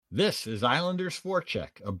This is Islanders Forecheck,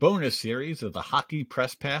 a bonus series of the Hockey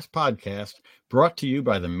Press Pass podcast brought to you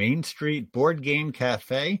by the Main Street Board Game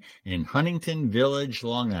Cafe in Huntington Village,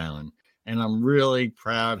 Long Island. And I'm really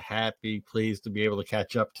proud, happy, pleased to be able to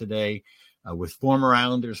catch up today with former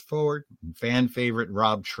Islanders forward and fan favorite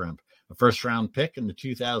Rob Schremp, a first-round pick in the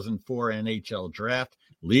 2004 NHL Draft,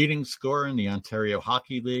 leading scorer in the Ontario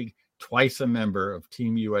Hockey League, twice a member of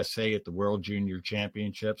Team USA at the World Junior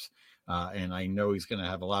Championships. And I know he's going to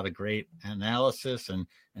have a lot of great analysis and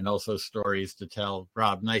also stories to tell.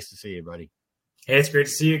 Rob, nice to see you, buddy. Hey, it's great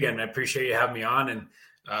to see you again. I appreciate you having me on, and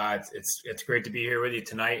it's great to be here with you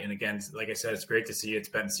tonight. And again, like I said, it's great to see you.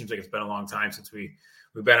 Seems like it's been a long time since we've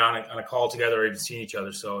been on a call together or even seen each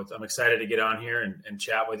other. So I'm excited to get on here and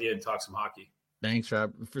chat with you and talk some hockey. Thanks,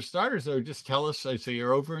 Rob. For starters, though, just tell us. So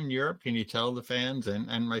you're over in Europe. Can you tell the fans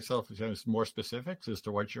and myself more specifics as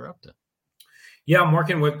to what you're up to? Yeah, I'm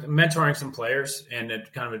working with mentoring some players and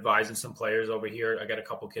kind of advising some players over here. I got a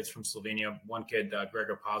couple kids from Slovenia, one kid,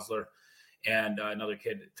 Gregor Posler, and another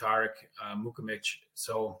kid, Tarek Mukamic.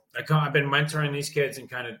 So I've been mentoring these kids and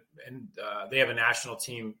they have a national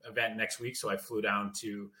team event next week. So I flew down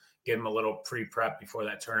to give them a little pre-prep before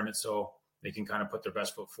that tournament so they can kind of put their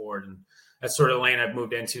best foot forward. And that's sort of the lane I've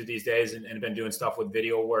moved into these days and been doing stuff with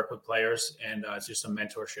video work with players and it's just some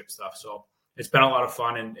mentorship stuff. So it's been a lot of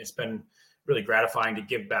fun and it's been really gratifying to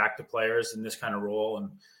give back to players in this kind of role. And,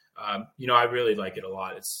 I really like it a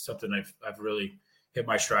lot. It's something I've really hit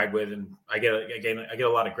my stride with. And I get a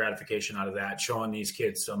lot of gratification out of that, showing these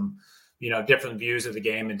kids some, different views of the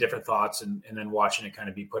game and different thoughts and then watching it kind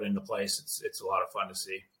of be put into place. It's a lot of fun to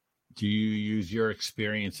see. Do you use your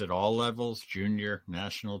experience at all levels, junior,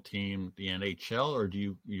 national team, the NHL, or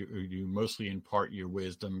do you mostly impart your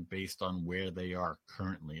wisdom based on where they are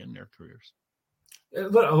currently in their careers? A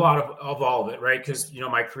lot of all of it, right? Because,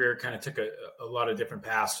 my career kind of took a lot of different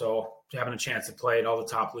paths. So having a chance to play at all the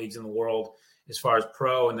top leagues in the world as far as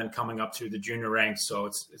pro and then coming up to the junior ranks. So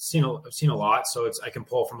I've seen a lot. So I can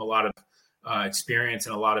pull from a lot of experience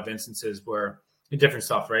and a lot of instances where different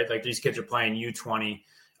stuff, right? Like these kids are playing U20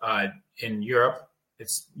 in Europe.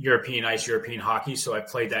 It's European ice, European hockey. So I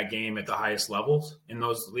played that game at the highest levels in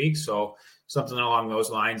those leagues. So something along those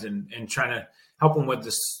lines and trying to help them with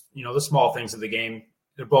this, the small things of the game.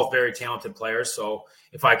 They're both very talented players. So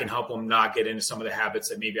if I can help them not get into some of the habits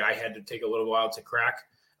that maybe I had to take a little while to crack,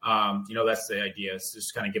 that's the idea. It's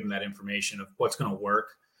just kind of giving that information of what's going to work.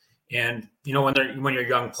 And, when you're a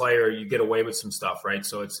young player, you get away with some stuff, right?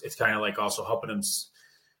 So it's kind of like also helping them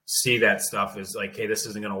see that stuff is like, hey, this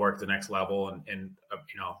isn't going to work the next level. And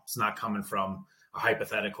it's not coming from a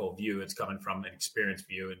hypothetical view. It's coming from an experienced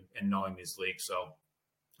view and knowing these leagues. So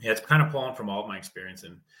yeah, it's kind of pulling from all of my experience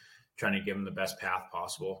and trying to give them the best path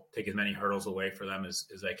possible, take as many hurdles away for them as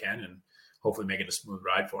I can, and hopefully make it a smooth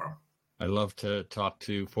ride for them. I love to talk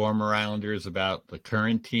to former Islanders about the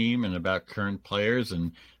current team and about current players.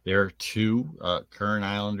 And there are two current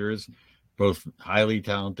Islanders, both highly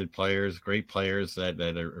talented players, great players that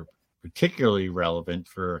are particularly relevant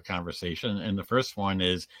for a conversation. And the first one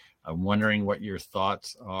is, I'm wondering what your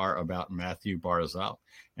thoughts are about Matthew Barzal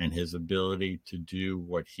and his ability to do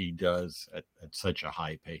what he does at such a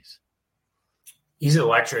high pace. He's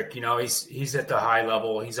electric. He's at the high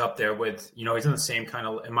level. He's up there with, he's in the same kind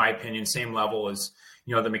of, in my opinion, same level as,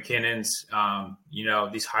 the McKinnons,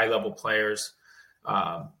 these high level players,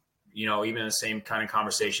 even the same kind of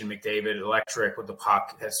conversation, McDavid, electric with the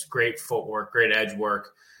puck, has great footwork, great edge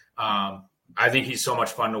work. I think he's so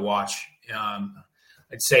much fun to watch.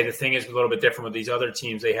 I'd say the thing is a little bit different with these other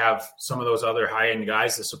teams. They have some of those other high-end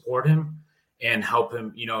guys to support him and help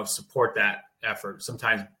him, support that effort.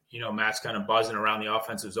 Sometimes, Matt's kind of buzzing around the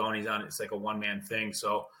offensive zone. It's like a one-man thing.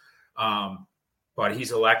 So, but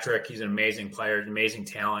he's electric. He's an amazing player, amazing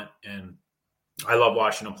talent. And I love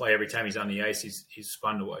watching him play every time he's on the ice. He's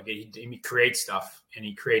fun to watch. He creates stuff and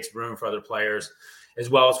he creates room for other players as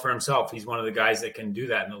well as for himself. He's one of the guys that can do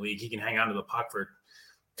that in the league. He can hang on to the puck for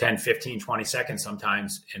 10, 15, 20 seconds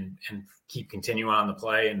sometimes and keep continuing on the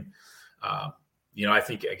play. And, I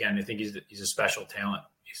think he's a special talent.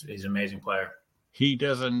 He's an amazing player. He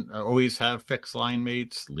doesn't always have fixed line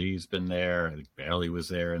mates. Lee's been there. I think Bailey was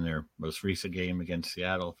there in their most recent game against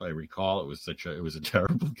Seattle. If I recall, it was a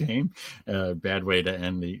terrible game, bad way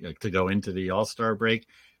to go into the All-Star break.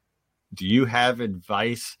 Do you have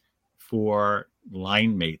advice for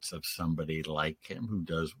line mates of somebody like him who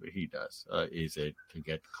does what he does? Is it to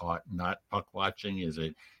get caught not puck watching? Is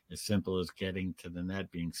it as simple as getting to the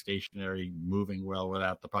net, being stationary, moving well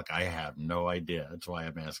without the puck? I have no idea. That's why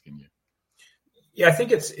I'm asking you. Yeah, I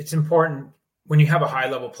think it's important when you have a high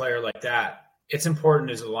level player like that. It's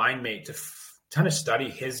important as a line mate kind of study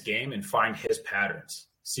his game and find his patterns,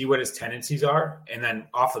 see what his tendencies are. And then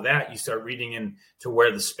off of that, you start reading into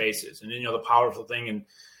where the space is. And then, the powerful thing, and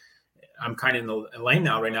I'm kind of in the lane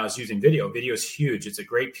now right now, is using video. Video is huge. It's a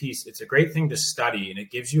great piece. It's a great thing to study, and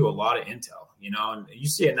it gives you a lot of intel, and you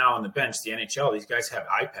see it now on the bench, the NHL, these guys have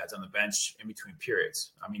iPads on the bench in between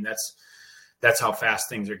periods. I mean, that's how fast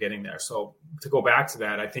things are getting there. So to go back to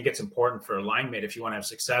that, I think it's important for a line mate, if you want to have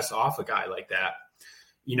success off a guy like that,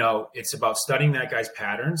 it's about studying that guy's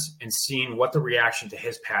patterns and seeing what the reaction to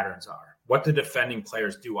his patterns are, what the defending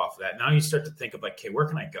players do off of that. Now you start to think of like, okay, where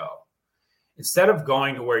can I go? Instead of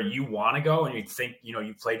going to where you want to go and you think,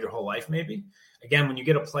 you played your whole life, maybe. Again, when you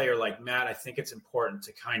get a player like Matt, I think it's important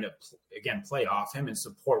to kind of, again, play off him and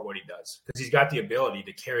support what he does, because he's got the ability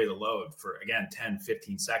to carry the load for, again, 10,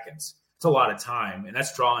 15 seconds. It's a lot of time, and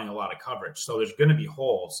that's drawing a lot of coverage. So there's going to be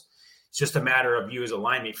holes. It's just a matter of you as a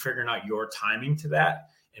line mate figuring out your timing to that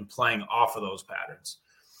and playing off of those patterns.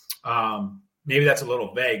 Maybe that's a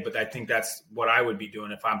little vague, but I think that's what I would be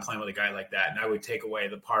doing if I'm playing with a guy like that. And I would take away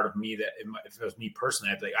the part of me that, if it was me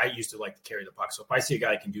personally, I used to like to carry the puck. So if I see a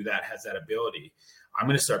guy that can do that, has that ability, I'm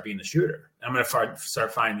going to start being the shooter. I'm going to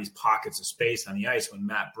start finding these pockets of space on the ice when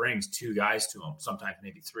Matt brings two guys to him, sometimes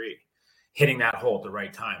maybe three, hitting that hole at the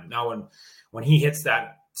right time. Now, when he hits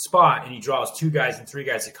that spot and he draws two guys and three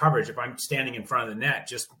guys to coverage, if I'm standing in front of the net,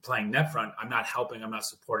 just playing net front, I'm not helping, I'm not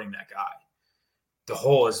supporting that guy. The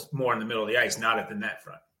hole is more in the middle of the ice, not at the net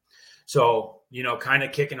front. So, kind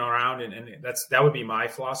of kicking around, and that would be my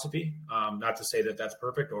philosophy. Not to say that that's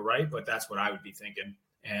perfect or right, but that's what I would be thinking.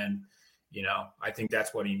 And, I think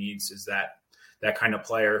that's what he needs, is that kind of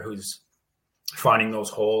player who's finding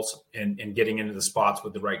those holes and getting into the spots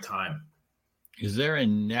with the right time. Is there a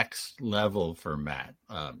next level for Matt?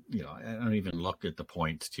 I don't even look at the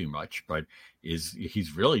points too much, but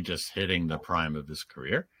he's really just hitting the prime of his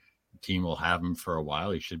career. The team will have him for a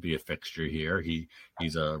while. He should be a fixture here.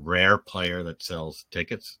 He's a rare player that sells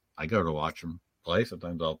tickets. I go to watch him play.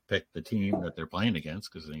 Sometimes I'll pick the team that they're playing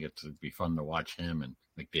against, because I think it's be fun to watch him and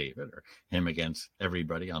McDavid, or him against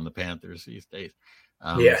everybody on the Panthers these days.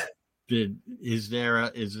 Is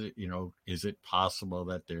it possible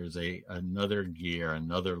that there's another gear,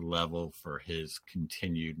 another level for his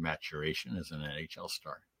continued maturation as an NHL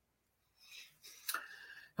star?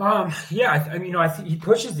 I think he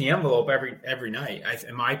pushes the envelope every night.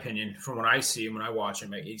 In my opinion, from what I see and when I watch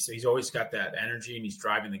him, he's always got that energy, and he's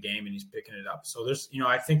driving the game and he's picking it up. So there's,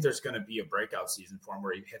 I think there's going to be a breakout season for him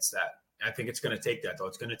where he hits that. I think it's going to take that, though.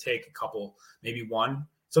 It's going to take a couple, maybe one.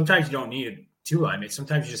 Sometimes you don't need two line mates.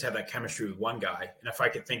 Sometimes you just have that chemistry with one guy. And if I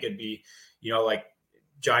could think, it'd be, like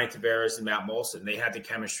Johnny Tavares and Matt Molson. They had the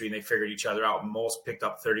chemistry and they figured each other out. Molson picked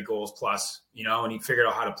up 30 goals plus, and he figured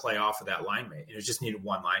out how to play off of that line mate. It just needed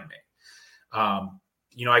one line mate.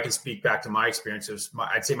 I can speak back to my experiences.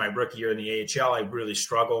 I'd say my rookie year in the AHL, I really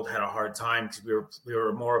struggled, had a hard time, because we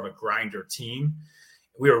were more of a grinder team.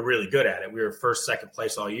 We were really good at it. We were first, second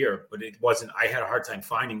place all year, but I had a hard time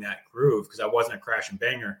finding that groove because I wasn't a crash and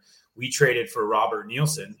banger. We traded for Robert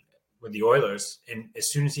Nielsen with the Oilers, and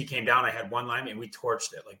as soon as he came down, I had one line, and we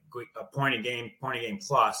torched it, like a point a game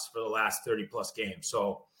plus for the last 30 plus games.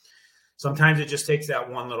 So sometimes it just takes that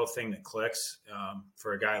one little thing that clicks.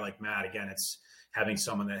 For a guy like Matt, again, it's having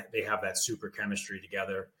someone that they have that super chemistry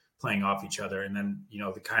together, playing off each other, and then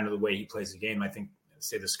the kind of the way he plays the game. I think,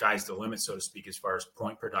 say, the sky's the limit, so to speak, as far as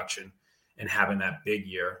point production and having that big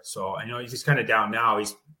year. So I know he's kind of down now.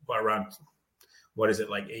 He's around,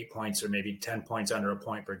 like 8 points or maybe 10 points under a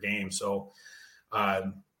point per game. So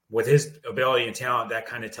with his ability and talent, that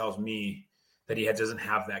kind of tells me that he doesn't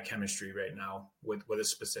have that chemistry right now with a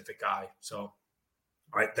specific guy. So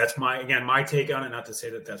that's my take on it. Not to say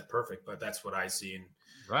that that's perfect, but that's what I see.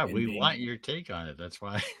 Right. We want your take on it. That's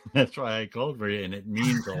why I called for you. And it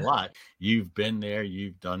means a lot. You've been there.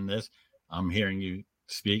 You've done this. I'm hearing you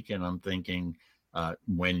speak, and I'm thinking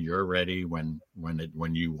when you're ready, when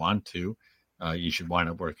you want to, you should wind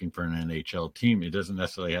up working for an NHL team. It doesn't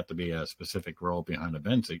necessarily have to be a specific role behind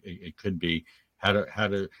events. It could be how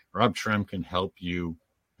to Rob Schrem can help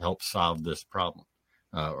solve this problem,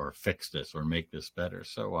 or fix this, or make this better.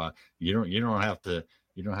 So you don't have to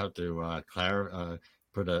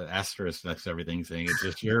put an asterisk next to everything, saying it's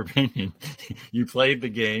just your opinion. You played the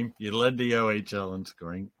game. You led the OHL in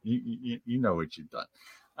scoring. You know what you've done.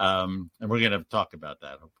 And we're going to talk about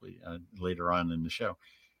that hopefully later on in the show.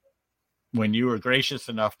 When you were gracious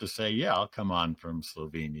enough to say, yeah, I'll come on from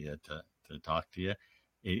Slovenia to talk to you,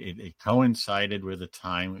 it coincided with a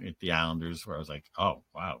time at the Islanders where I was like, oh,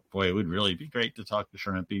 wow, boy, it would really be great to talk to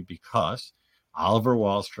Shrimpy, because Oliver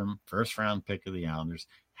Wahlstrom, first round pick of the Islanders,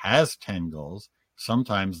 has 10 goals.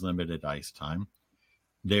 sometimes limited ice time.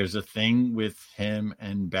 There's a thing with him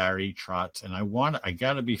and Barry Trotz, and I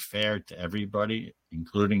got to be fair to everybody,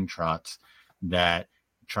 including Trotz, that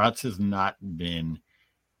Trotz has not been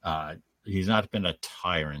he's not been a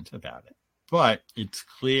tyrant about it. But it's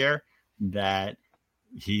clear that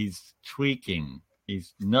he's tweaking,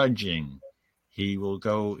 he's nudging. He will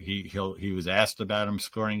go. He was asked about him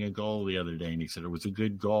scoring a goal the other day, and he said it was a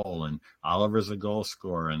good goal, and Oliver's a goal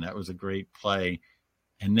scorer, and that was a great play.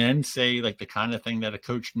 And then say like the kind of thing that a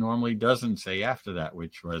coach normally doesn't say after that,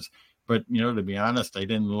 which was, but to be honest, I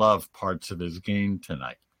didn't love parts of his game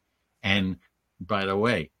tonight. And by the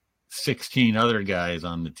way, 16 other guys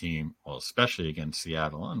on the team, well, especially against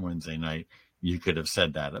Seattle on Wednesday night, you could have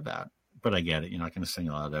said that about. But I get it. You're not going to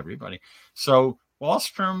single out everybody. So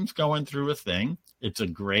Wahlstrom's going through a thing. It's a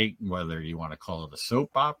great, whether you want to call it a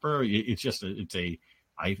soap opera,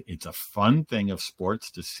 it's a fun thing of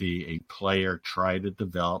sports to see a player try to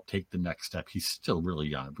develop, take the next step. He's still really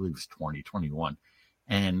young. I believe he's 20, 21.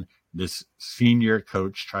 And this senior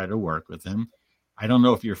coach try to work with him. I don't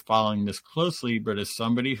know if you're following this closely, but as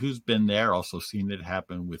somebody who's been there, also seen it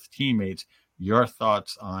happen with teammates, your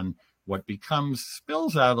thoughts on what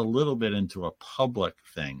spills out a little bit into a public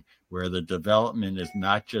thing where the development is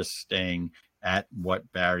not just staying at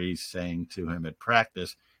what Barry's saying to him at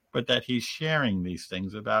practice, but that he's sharing these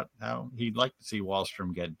things about how he'd like to see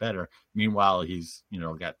Wahlstrom get better. Meanwhile, he's,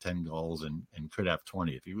 got 10 goals and could have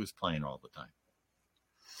 20 if he was playing all the time.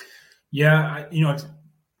 Yeah.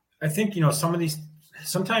 I think,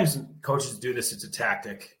 sometimes coaches do this. It's a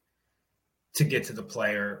tactic to get to the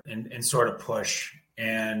player and sort of push.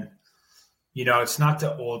 And, it's not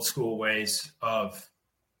the old school ways of,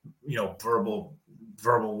 verbal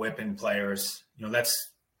whipping players.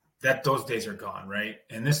 Those days are gone, right?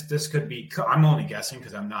 And this could be, I'm only guessing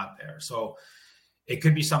because I'm not there. So it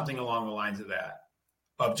could be something along the lines of that,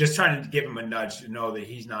 of just trying to give him a nudge to know that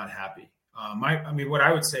he's not happy. What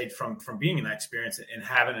I would say from being in that experience and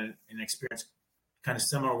having an experience kind of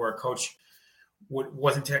similar where a coach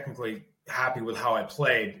wasn't technically happy with how I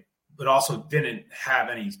played, but also didn't have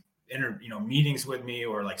any meetings with me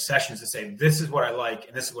or like sessions to say, this is what I like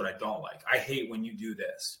and this is what I don't like. I hate when you do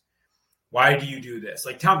this. Why do you do this?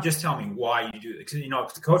 Like, just tell me why you do it. Because,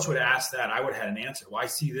 if the coach would have asked that, I would have had an answer. Well, I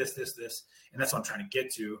see this, and that's what I'm trying to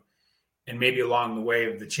get to. And maybe along the way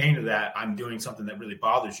of the chain of that, I'm doing something that really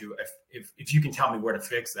bothers you. If you can tell me where to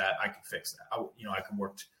fix that, I can fix that. I can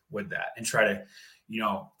work with that and try to,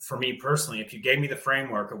 for me personally, if you gave me the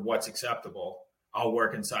framework of what's acceptable, I'll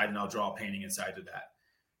work inside and I'll draw a painting inside of that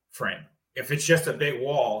frame. If it's just a big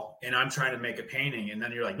wall and I'm trying to make a painting and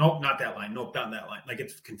then you're like, nope, not that line. Nope, not that line. Like,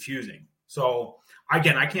 it's confusing. So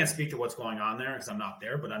again, I can't speak to what's going on there because I'm not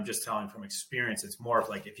there, but I'm just telling from experience. It's more of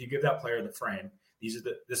like, if you give that player the frame,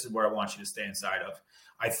 this is where I want you to stay inside of.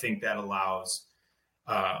 I think that allows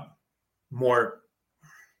more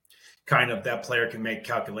kind of that player can make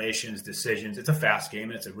calculations, decisions. It's a fast game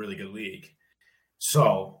and it's a really good league.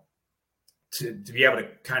 So to be able to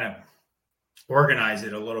kind of organize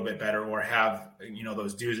it a little bit better or have,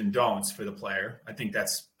 those do's and don'ts for the player, I think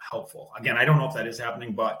that's helpful. Again, I don't know if that is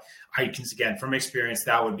happening, but again, from experience,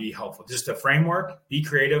 that would be helpful. Just a framework, be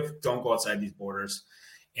creative, don't go outside these borders.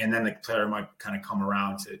 And then the player might kind of come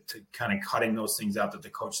around to kind of cutting those things out that the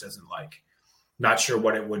coach doesn't like. Not sure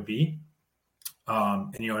what it would be.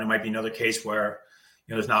 And it might be another case where,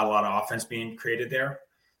 there's not a lot of offense being created there.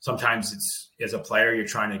 Sometimes it's, as a player, you're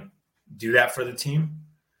trying to do that for the team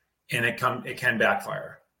and it can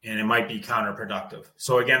backfire and it might be counterproductive.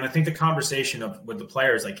 So again, I think the conversation with the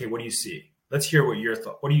players, like, hey, what do you see? Let's hear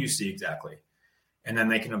what do you see exactly? And then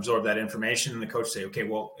they can absorb that information and the coach say, okay,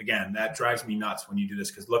 well, again, that drives me nuts when you do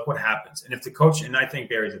this because look what happens. And if the coach, and I think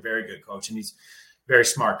Barry's a very good coach and he's a very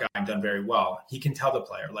smart guy and done very well, he can tell the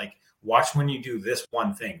player, like, watch when you do this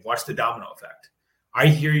one thing, watch the domino effect. I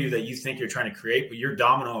hear you that you think you're trying to create, but you're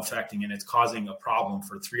domino affecting and it's causing a problem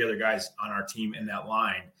for 3 other guys on our team in that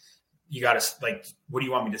line. You got to, like, what do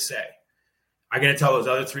you want me to say? I'm going to tell those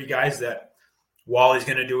other 3 guys that Wally's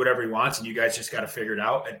going to do whatever he wants and you guys just got to figure it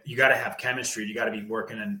out. You got to have chemistry. You got to be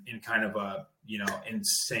working in kind of a, in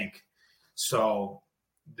sync. So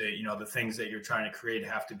the things that you're trying to create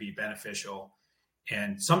have to be beneficial.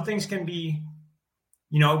 And some things can be,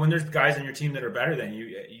 when there's guys on your team that are better than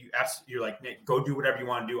you, you're like, Nick, go do whatever you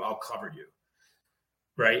want to do. I'll cover you.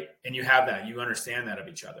 Right. And you have that, you understand that of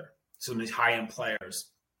each other. So these high end players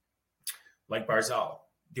like Barzal,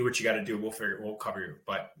 do what you got to do. We'll cover you.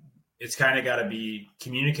 But it's kind of got to be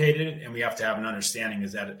communicated and we have to have an understanding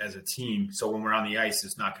as a team. So when we're on the ice,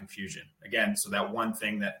 it's not confusion. Again, so that one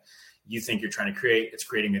thing that you think you're trying to create, it's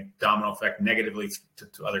creating a domino effect negatively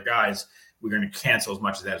to other guys. we're going to cancel as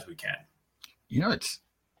much of that as we can. It's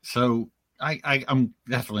so I'm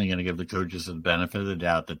definitely going to give the coaches the benefit of the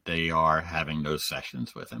doubt that they are having those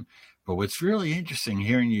sessions with him. But what's really interesting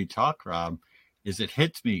hearing you talk, Rob, is it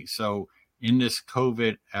hits me. So in this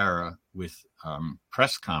COVID era with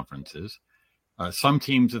press conferences, some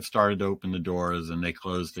teams have started to open the doors and they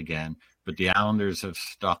closed again, but the Islanders have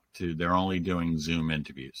stuck to, they're only doing Zoom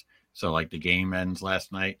interviews. So like the game ends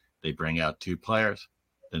last night, they bring out 2 players,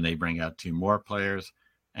 then they bring out 2 more players,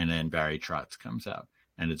 and then Barry Trotz comes out.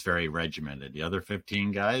 And it's very regimented. The other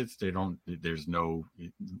 15 guys, there's no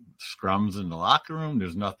scrums in the locker room.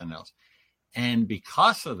 There's nothing else. And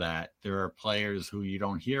because of that, there are players who you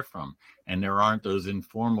don't hear from. And there aren't those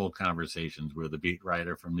informal conversations where the beat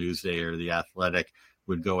writer from Newsday or The Athletic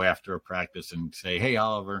would go after a practice and say, hey,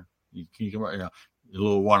 Oliver, can you come, a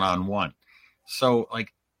little one-on-one. So,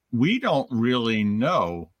 like, we don't really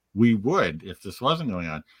know. We would if this wasn't going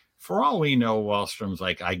on. For all we know, Wahlstrom's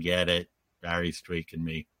like, I get it. Barry's tweaking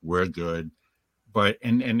me. We're good. But,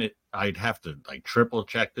 I'd have to like triple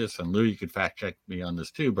check this. And Lou, you could fact check me on this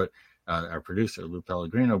too. But our producer, Lou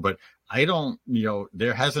Pellegrino. But I don't,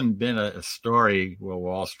 there hasn't been a story where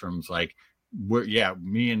Wahlstrom's like,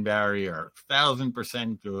 me and Barry are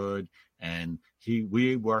 1,000% good. And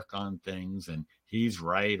we work on things and he's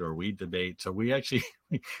right, or we debate. So we actually,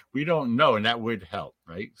 we don't know. And that would help.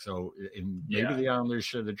 Right. So maybe the Islanders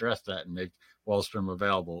should address that and make Wahlstrom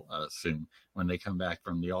available soon when they come back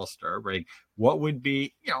from the All-Star break. What would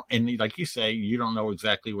be, and like you say, you don't know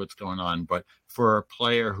exactly what's going on, but for a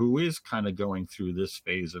player who is kind of going through this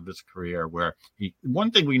phase of his career where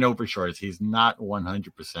one thing we know for sure is he's not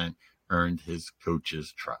 100% earned his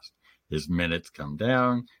coach's trust. His minutes come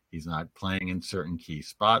down. He's not playing in certain key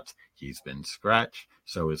spots. He's been scratched.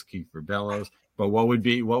 So is Kiefer Bellows. But what would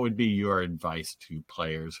be your advice to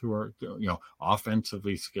players who are,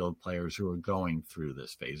 offensively skilled players who are going through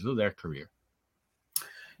this phase of their career?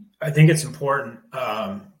 I think it's important,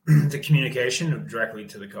 the communication directly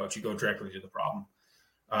to the coach. You go directly to the problem,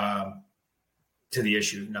 to the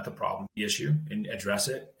issue, not the problem, the issue, and address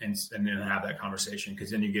it, and then have that conversation, because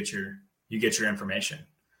then you get your information,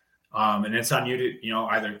 and it's on you to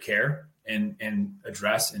either care and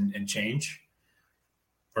address and change.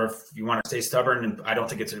 Or if you want to stay stubborn, and I don't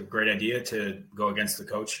think it's a great idea to go against the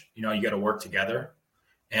coach. You got to work together.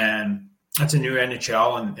 And it's a new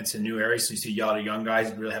NHL and it's a new area. So you see a lot of young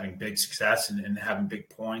guys really having big success and having big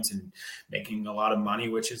points and making a lot of money,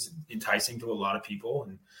 which is enticing to a lot of people.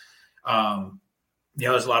 And,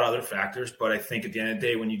 there's a lot of other factors. But I think at the end of the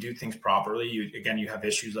day, when you do things properly, you have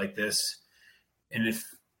issues like this. And if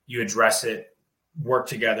you address it, work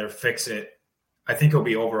together, fix it, I think he'll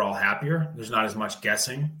be overall happier. There's not as much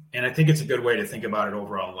guessing. And I think it's a good way to think about it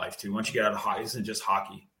overall in life too. Once you get out of hockey, it's not just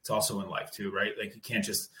hockey. It's also in life too, right? Like you can't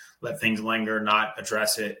just let things linger, not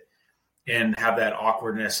address it, and have that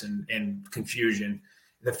awkwardness and confusion.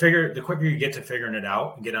 The quicker you get to figuring it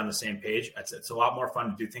out and get on the same page, it's a lot more fun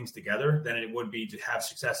to do things together than it would be to have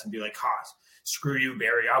success and be like, screw you,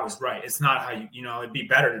 Barry, I was right. It's not how it'd be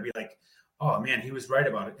better to be like, oh man, he was right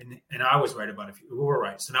about it. And I was right about it. We were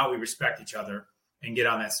right. So now we respect each other and get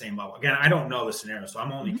on that same level. Again, I don't know the scenario, so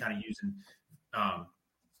I'm only kind of using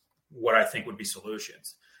what I think would be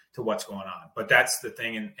solutions to what's going on. But that's the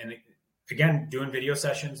thing. And again, doing video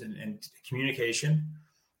sessions and communication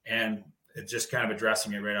and just kind of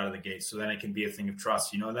addressing it right out of the gate. So then it can be a thing of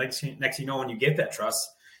trust. Next when you get that trust,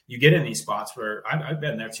 you get in these spots where I've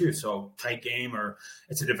been there too. So tight game or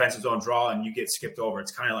it's a defensive zone draw and you get skipped over.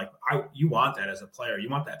 It's kind of like you want that as a player. You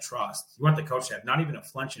want that trust. You want the coach to have not even a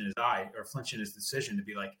flinch in his eye or a flinch in his decision to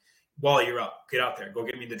be like, Wally, you're up. Get out there. Go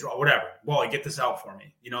get me the draw. Whatever. Wally, get this out for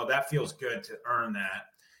me. That feels good to earn that.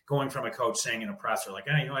 Going from a coach saying in a presser like,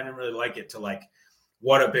 I didn't really like it, to like,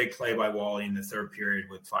 what a big play by Wally in the third period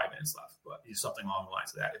with 5 minutes left. But something along the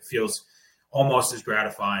lines of that. It feels almost as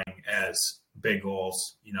gratifying as big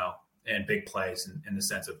goals, and big plays in the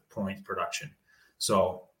sense of point production.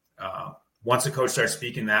 So once a coach starts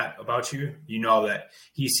speaking that about you, that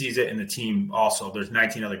he sees it in the team also. There's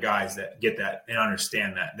 19 other guys that get that and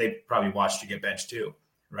understand that. They probably watched you get benched too,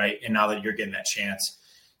 right? And now that you're getting that chance,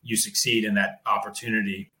 you succeed in that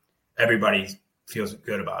opportunity, everybody feels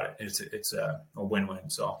good about it. It's a win-win.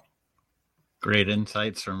 So great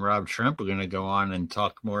insights from Rob Shrimp. We're going to go on and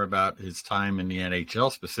talk more about his time in the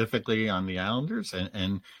NHL, specifically on the Islanders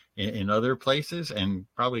and in other places, and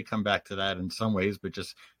probably come back to that in some ways, but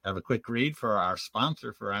just have a quick read for our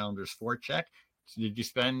sponsor for Islanders Forecheck. Did you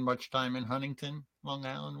spend much time in Huntington, Long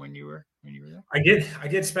Island when you were there? I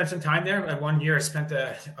did spend some time there. And one year I spent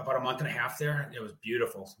about a month and a half there. It was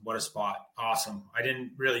beautiful. What a spot. Awesome. I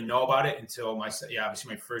didn't really know about it until obviously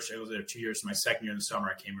my first year. I was there 2 years. My second year in the summer,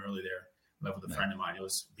 I came early there. Lived with a friend of mine. It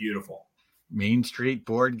was beautiful. Main Street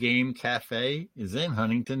Board Game Cafe is in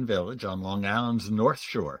Huntington Village on Long Island's North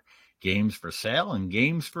Shore. Games for sale and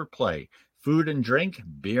games for play. Food and drink,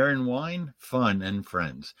 beer and wine, fun and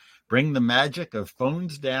friends. Bring the magic of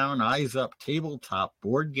phones down, eyes up, tabletop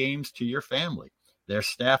board games to your family. Their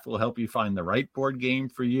staff will help you find the right board game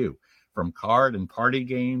for you. From card and party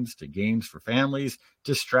games to games for families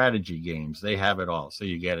to strategy games, they have it all. So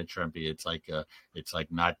you get it, Trumpy. It's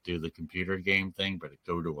like not do the computer game thing, but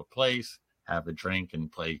go to a place, have a drink,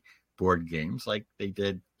 and play board games like they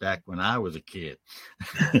did back when I was a kid.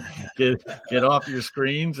 Get off your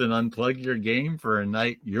screens and unplug your game for a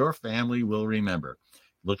night your family will remember.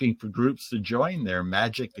 Looking for groups to join? Their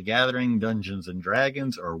Magic the Gathering, Dungeons and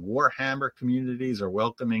Dragons, or Warhammer communities are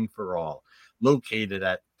welcoming for all. Located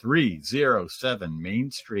at 307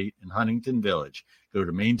 Main Street in Huntington Village. Go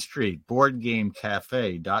to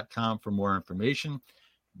mainstreetboardgamecafe.com for more information.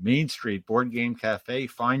 Main Street Board Game Cafe.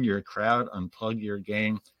 Find your crowd, unplug your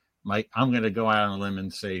game. Mike, I'm going to go out on a limb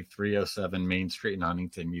and say 307 Main Street in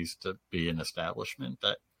Huntington used to be an establishment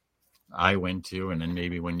that I went to, and then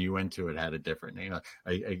maybe when you went to it had a different name,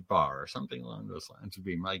 a bar or something along those lines would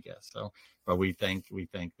be my guess. So, but we thank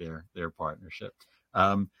their partnership.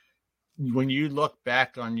 When you look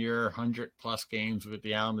back on your 100+ games with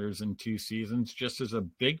the Islanders in 2 seasons, just as a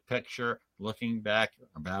big picture, looking back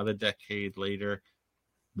about a decade later,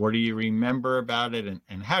 what do you remember about it,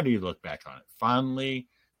 and how do you look back on it? Fondly,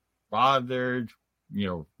 bothered?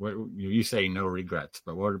 You say no regrets,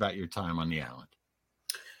 but what about your time on the island?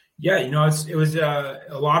 Yeah, it was a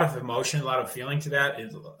lot of emotion, a lot of feeling to that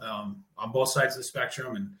on both sides of the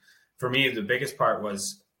spectrum. And for me, the biggest part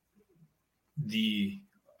was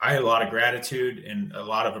I had a lot of gratitude and a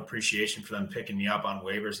lot of appreciation for them picking me up on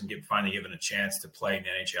waivers and finally given a chance to play in the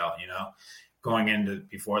NHL. Going into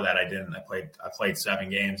before that, I didn't. I played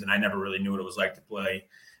 7 games, and I never really knew what it was like to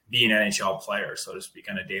be an NHL player, so to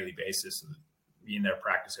speak, on a daily basis, being there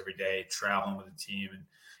practice every day, traveling with the team,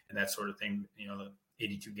 and that sort of thing. The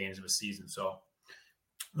 82 games of a season. So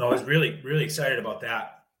I was really, really excited about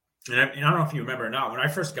that. And I don't know if you remember or not, when I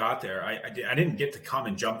first got there, I didn't get to come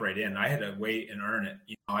and jump right in. I had to wait and earn it.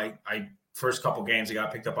 I first couple games I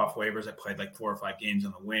got picked up off waivers. I played like 4 or 5 games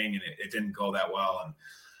on the wing, and it didn't go that well.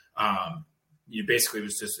 And basically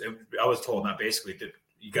I was told, not basically, that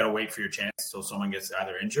you got to wait for your chance until someone gets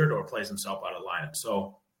either injured or plays himself out of the lineup.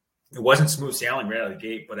 So it wasn't smooth sailing right out of the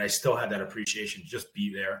gate, but I still had that appreciation to just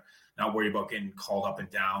be there, not worry about getting called up and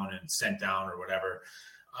down and sent down or whatever.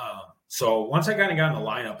 So once I kind of got in the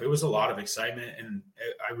lineup, it was a lot of excitement, and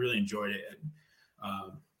I really enjoyed it.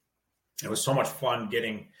 It was so much fun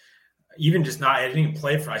getting, even just I didn't even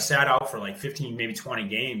play I sat out for like 15, maybe 20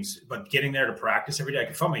 games, but getting there to practice every day, I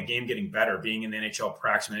could feel my game getting better, being in the NHL,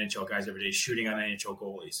 practicing NHL guys every day, shooting on NHL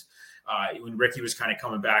goalies. When Ricky was kind of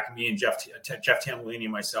coming back, me and Jeff Tambolini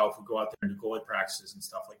and myself would go out there and do goalie practices and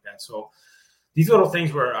stuff like that. So these little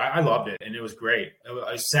things where I loved it, and it was great. I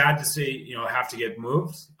was sad to see, have to get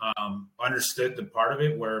moved. Understood the part of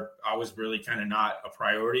it where I was really kind of not a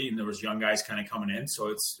priority, and there was young guys kind of coming in. So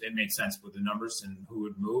it made sense with the numbers and who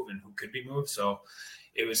would move and who could be moved. So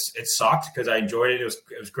it sucked because I enjoyed it.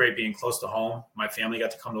 It was great being close to home. My family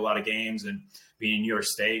got to come to a lot of games and being in New York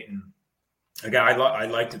State. And again, I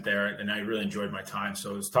liked it there, and I really enjoyed my time.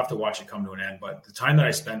 So it was tough to watch it come to an end. But the time that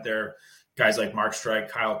I spent there, guys like Mark Strike,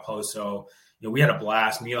 Kyle Poso, we had a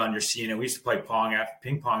blast. Milan Ursina, we used to play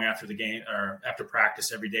ping pong after the game or after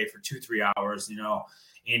practice every day for 2-3 hours.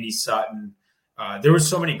 Andy Sutton. There were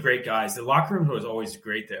so many great guys. The locker room was always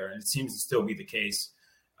great there, and it seems to still be the case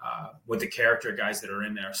with the character guys that are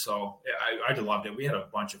in there. So I loved it. We had a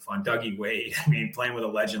bunch of fun. Dougie Wade. Playing with a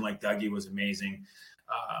legend like Dougie was amazing.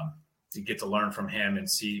 To get to learn from him and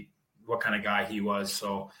see what kind of guy he was.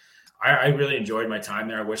 So I really enjoyed my time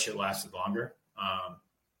there. I wish it lasted longer.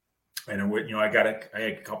 And I had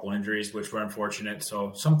a couple injuries, which were unfortunate.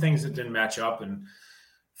 So some things that didn't match up. And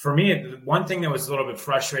for me, one thing that was a little bit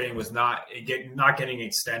frustrating was not getting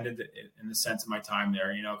extended in the sense of my time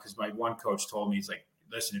there, because my one coach told me, he's like,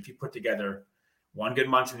 listen, if you put together one good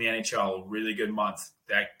month in the NHL, a really good month,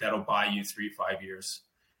 that'll buy you 3-5 years.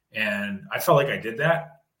 And I felt like I did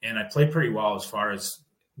that. And I played pretty well as far as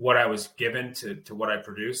what I was given to what I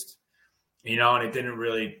produced, and it didn't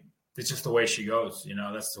really, it's just the way she goes,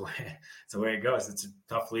 that's the way it goes. It's a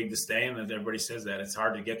tough league to stay in, and everybody says that it's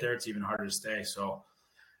hard to get there. It's even harder to stay. So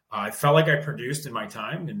I felt like I produced in my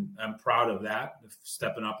time, and I'm proud of that, of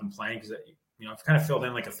stepping up and playing, because I've kind of filled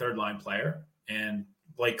in like a third line player, and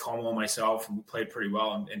Blake Como and myself, and we played pretty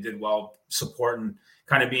well and did well supporting,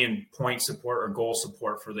 kind of being point support or goal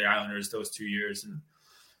support for the Islanders those 2 years. And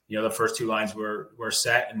the first two lines were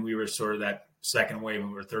set, and we were sort of that second wave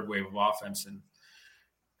or third wave of offense, and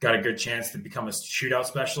got a good chance to become a shootout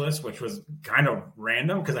specialist, which was kind of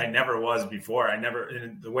random because I never was before.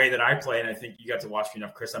 In the way that I play, and I think you got to watch me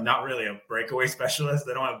enough, Chris, I'm not really a breakaway specialist.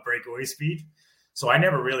 I don't have breakaway speed. So I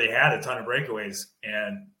never really had a ton of breakaways.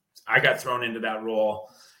 And I got thrown into that role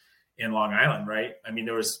in Long Island, right? I mean,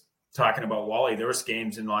 there was talking about Wally. There was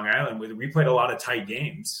games in Long Island where we played a lot of tight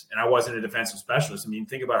games, and I wasn't a defensive specialist. I mean,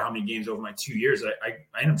 think about how many games over my 2 years.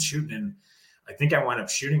 I ended up shooting in, I think I wound up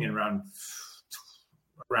shooting in around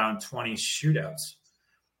 20 shootouts,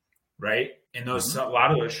 right? And those, a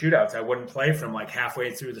lot of those shootouts, I wouldn't play from like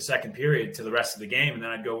halfway through the second period to the rest of the game, and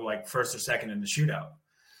then I'd go like first or second in the shootout.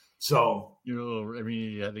 So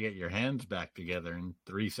you had to get your hands back together in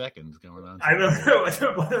 3 seconds going on. I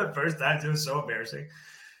remember one of the first times, it was so embarrassing.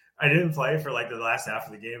 I didn't play for like the last half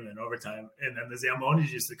of the game and then overtime. And then the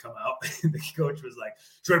Zambonis used to come out. And the coach was like,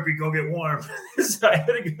 Trippy, go get warm. So I had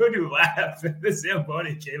to go do a lap. And the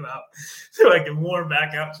Zamboni came out so I could warm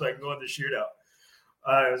back up so I could go in the shootout.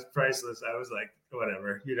 It was priceless. I was like,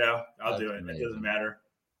 whatever, I'll do it. Amazing. It doesn't matter.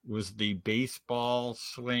 Was the baseball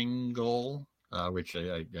swing goal, which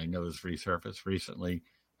I know has resurfaced recently.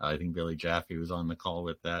 I think Billy Jaffe was on the call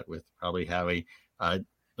with that, with probably Howie.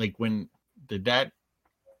 When did that,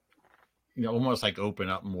 almost like open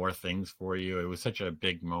up more things for you? It was such a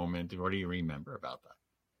big moment. What do you remember about that?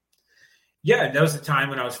 Yeah, that was the time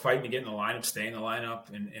when I was fighting to get in the lineup, stay in the lineup.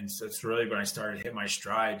 And so it's really when I started to hit my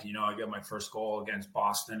stride. I got my first goal against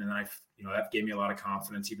Boston, and that gave me a lot of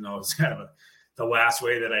confidence, even though it was kind of the last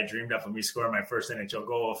way that I dreamed up when we scored my first NHL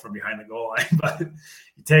goal from behind the goal line. But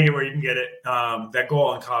you take it where you can get it. That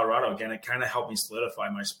goal in Colorado, again, it kind of helped me solidify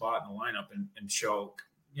my spot in the lineup and show,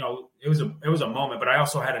 it was a moment. But I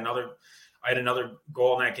also had another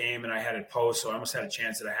goal in that game, and I had it post, so I almost had a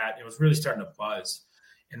chance that it was really starting to buzz.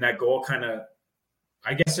 And that goal kind of,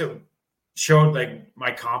 I guess it showed like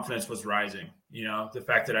my confidence was rising, the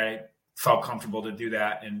fact that I felt comfortable to do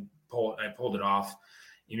that and I pulled it off.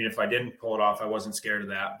 Even if I didn't pull it off, I wasn't scared of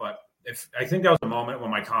that. But I think that was a moment when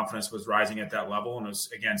my confidence was rising at that level, and it was,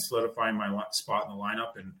 again, solidifying my spot in the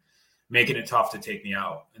lineup and making it tough to take me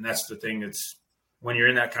out. And that's the thing that's, when you're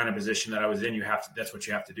in that kind of position that I was in, that's what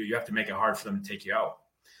you have to do. You have to make it hard for them to take you out.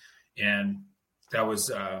 And that was,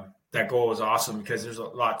 that goal was awesome because there's a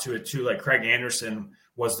lot to it too. Like Craig Anderson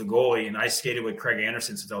was the goalie, and I skated with Craig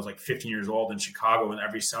Anderson since I was like 15 years old in Chicago, and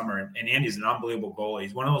every summer. And Andy's an unbelievable goalie.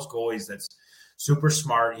 He's one of those goalies that's super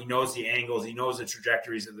smart. He knows the angles. He knows the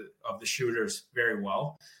trajectories of the shooters very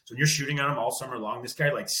well. So when you're shooting on him all summer long, this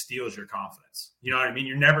guy like steals your confidence. You know what I mean?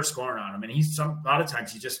 You're never scoring on him. And a lot of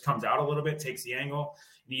times he just comes out a little bit, takes the angle,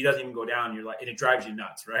 and he doesn't even go down. You're like, and it drives you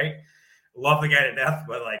nuts, right? Love the guy to death,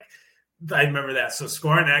 but like, I remember that. So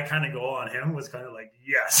scoring that kind of goal on him was kind of like,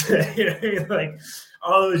 yes, like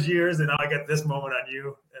all those years, and now I got this moment on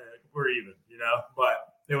you. We're even, but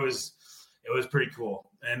it was pretty cool.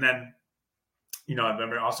 And then, I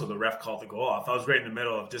remember also the ref called the goal off. I was right in the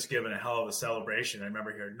middle of just giving a hell of a celebration. I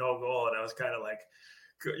remember hearing no goal, and I was kind of like,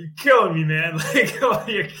 "You're killing me, man! Like,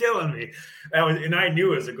 you're killing me." And I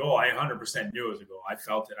knew it was a goal. I 100% knew it was a goal. I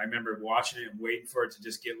felt it. I remember watching it and waiting for it to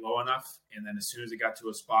just get low enough, and then as soon as it got to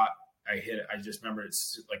a spot, I hit it. I just remember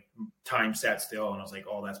it's like time sat still, and I was like,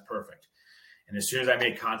 "Oh, that's perfect." And as soon as I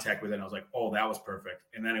made contact with it, I was like, "Oh, that was perfect."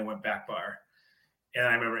 And then I went back bar. And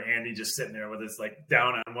I remember Andy just sitting there with his like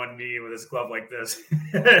down on one knee with his glove like this.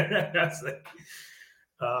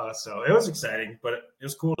 So it was exciting, but it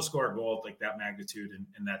was cool to score a goal like that magnitude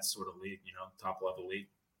in that sort of league, top level league.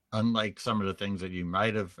 Unlike some of the things that you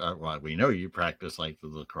might have, we know you practice like the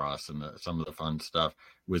lacrosse and some of the fun stuff.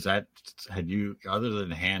 Had you, other than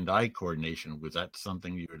hand-eye coordination, was that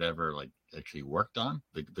something you had ever like actually worked on,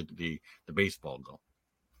 the baseball goal?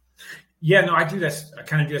 Yeah, no, I do this. I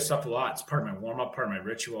kind of do this stuff a lot. It's part of my warm-up, part of my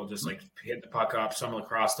ritual, just like hit the puck up, some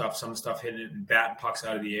lacrosse stuff, some stuff hitting it and batting pucks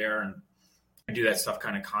out of the air. And I do that stuff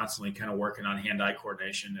kind of constantly, kind of working on hand-eye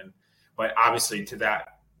coordination. But obviously to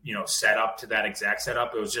that, setup, to that exact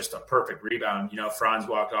setup, it was just a perfect rebound. Franz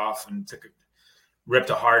walked off and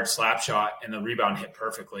ripped a hard slap shot, and the rebound hit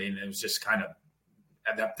perfectly. And it was just kind of,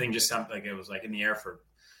 that thing just sounded like it was like in the air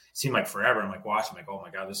seemed like forever. I'm like watching, like, oh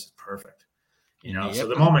my God, this is perfect. So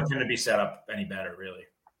the moment couldn't be set up any better, really.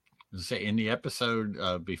 Say in the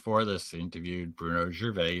episode before this, interviewed Bruno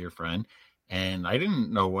Gervais, your friend, and I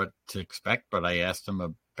didn't know what to expect, but I asked him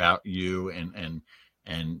about you and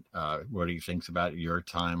and what he thinks about your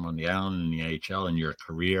time on the island in the AHL and your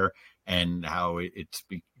career, and how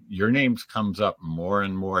your name comes up more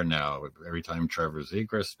and more now every time Trevor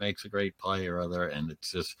Zegras makes a great play or other, and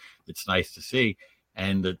it's nice to see.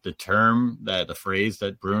 And the phrase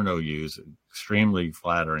that Bruno used, extremely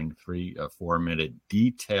flattering, 4-minute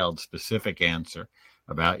detailed specific answer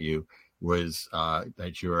about you, was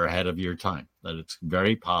that you were ahead of your time, that it's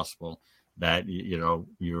very possible that,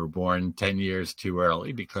 you were born 10 years too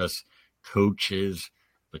early, because coaches,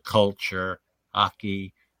 the culture,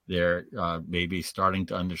 hockey, they're maybe starting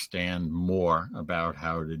to understand more about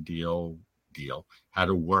how to how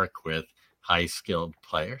to work with high-skilled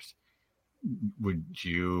players. Would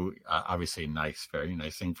you, obviously very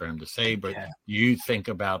nice thing for him to say, but you think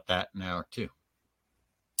about that now too?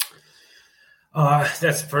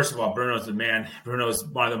 That's, first of all, Bruno's the man. Bruno's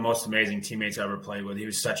one of the most amazing teammates I ever played with. He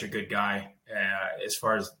was such a good guy, as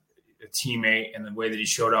far as a teammate, and the way that he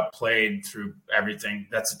showed up, played through everything.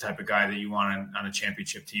 That's the type of guy that you want on a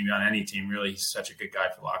championship team, on any team, really. He's such a good guy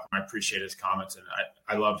for locker room. I appreciate his comments, and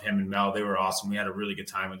I loved him and Mel. They were awesome. We had a really good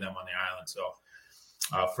time with them on the island. So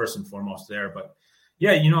first and foremost there. But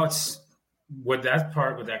yeah, it's with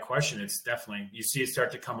that question, it's definitely, you see it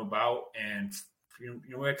start to come about. And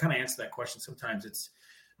I kind of answer that question sometimes. It's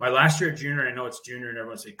my last year at junior. I know it's junior and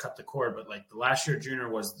everyone say cut the cord, but like the last year at junior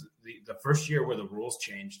was the first year where the rules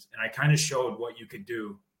changed. And I kind of showed what you could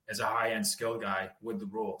do as a high-end skilled guy with the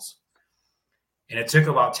rules. And it took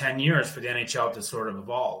about 10 years for the NHL to sort of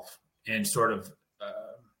evolve and sort of,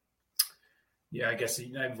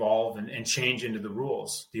 evolve and change into the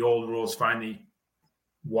rules. The old rules finally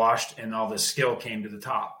washed, and all the skill came to the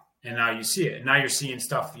top. And now you see it. And now you're seeing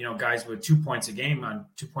stuff, guys with 2 points a game on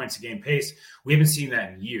 2 points a game pace. We haven't seen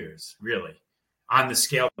that in years, really, on the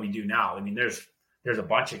scale that we do now. I mean, there's a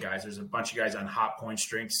bunch of guys. There's a bunch of guys on hot point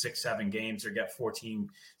streaks, 6-7 games, or get 14,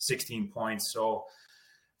 16 points. So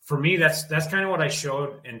for me, that's kind of what I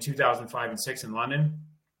showed in 2005 and 6 in London.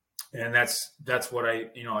 And that's what I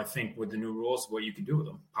think with the new rules, what you can do with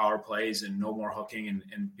them, power plays and no more hooking,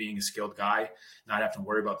 and being a skilled guy, not having to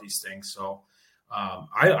worry about these things. So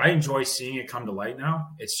I enjoy seeing it come to light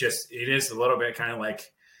now. It is a little bit kind of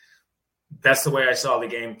like, that's the way I saw the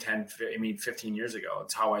game 15 years ago.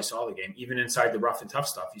 It's how I saw the game. Even inside the rough and tough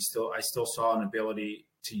stuff, I still saw an ability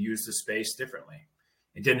to use the space differently.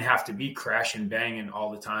 It didn't have to be crash and banging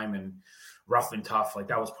all the time and rough and tough. Like,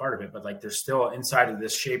 that was part of it. But like, there's still, inside of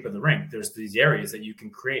this shape of the rink, there's these areas that you can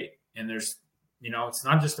create. And there's, it's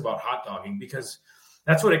not just about hot dogging, because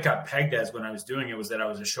that's what it got pegged as when I was doing it, was that I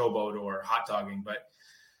was a showboat or hot dogging. But,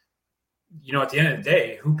 at the end of the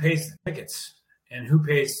day, who pays the tickets and who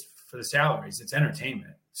pays for the salaries? It's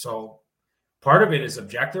entertainment. So part of it is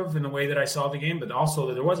objective in the way that I saw the game, but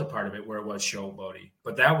also there was a part of it where it was showboaty.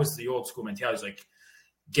 But that was the old school mentality. It's like,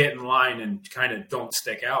 get in line and kind of don't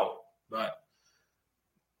stick out. But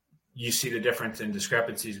you see the difference in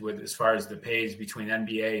discrepancies with, as far as the pays between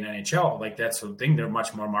NBA and NHL. Like, that's the thing. They're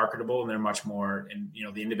much more marketable, and they're much more, and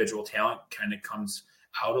the individual talent kind of comes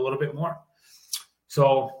out a little bit more.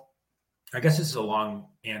 So I guess this is a long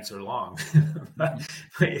answer, but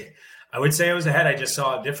I would say I was ahead. I just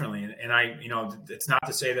saw it differently. And it's not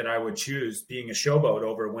to say that I would choose being a showboat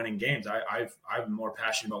over winning games. I'm more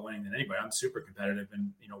passionate about winning than anybody. I'm super competitive,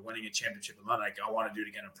 and, winning a championship in London, I want to do it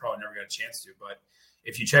again in pro. I never got a chance to, but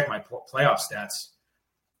if you check my playoff stats,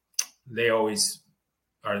 they always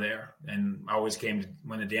are there. And I always came to,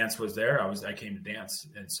 when the dance was there, I came to dance.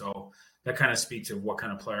 And so that kind of speaks of what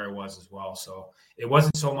kind of player I was as well. So it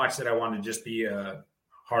wasn't so much that I wanted to just be a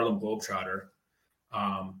Harlem Globetrotter,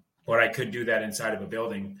 but I could do that inside of a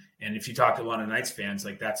building. And if you talk to London Knights fans,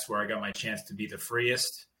 like, that's where I got my chance to be the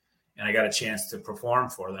freest, and I got a chance to perform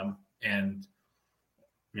for them. And,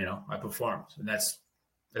 I performed. And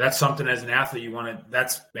that's something as an athlete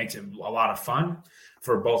that makes it a lot of fun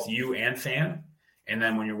for both you and fan. And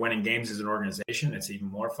then when you're winning games as an organization, it's even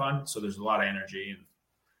more fun. So there's a lot of energy, and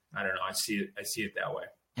I don't know. I see it that way.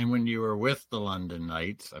 And when you were with the London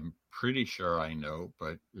Knights, I'm pretty sure I know,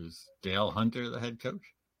 but is Dale Hunter the head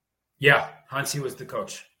coach? Yeah, Hunty was the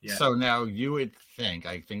coach. Yeah. So now you would think,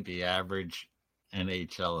 I think the average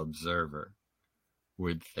NHL observer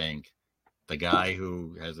would think, the guy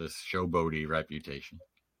who has a showboaty reputation,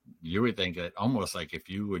 you would think that almost like if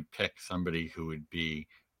you would pick somebody who would be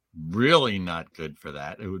really not good for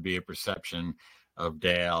that, it would be a perception of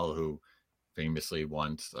Dale, who famously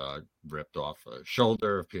once ripped off a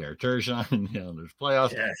shoulder of Pierre Turgeon in there's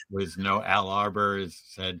playoffs. Yes. Al Arbor has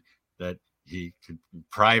said that he could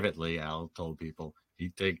privately, Al told people,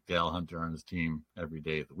 he'd take Dale Hunter on his team every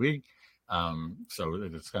day of the week. So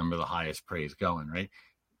it's kind of the highest praise going, right?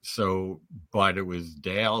 So, but it was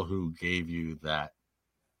Dale who gave you that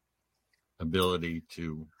ability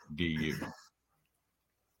to be you.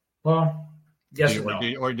 Well, yes or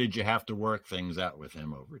no. Or did you have to work things out with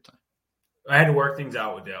him over time? I had to work things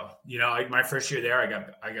out with Dale. You know, my first year there, I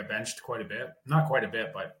got benched quite a bit. Not quite a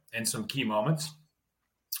bit, but in some key moments.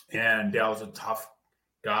 And Dale was a tough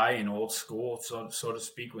guy in old school, so to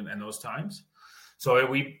speak, in those times. So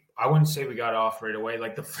I wouldn't say we got off right away.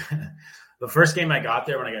 Like the first game I got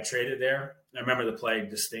there when I got traded there, I remember the play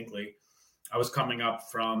distinctly. I was coming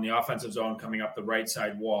up from the offensive zone, coming up the right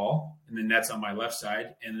side wall, and the net's on my left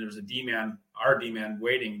side. And there was a D-man, our D-man,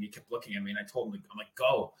 waiting, and he kept looking at me. And I told him, I'm like,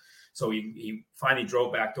 go. So he finally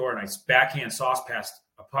drove back door, and I backhand sauce passed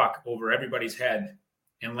a puck over everybody's head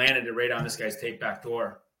and landed it right on this guy's tape back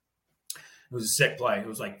door. It was a sick play. It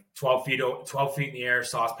was like 12 feet in the air,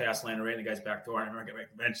 sauce pass, landed right in the guy's back door. And I remember I got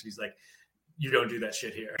back to the bench, and he's like, you don't do that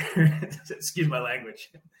shit here. Excuse my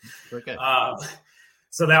language. Okay.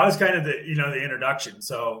 So that was kind of the introduction.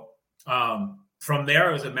 So from there,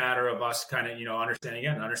 it was a matter of us kind of,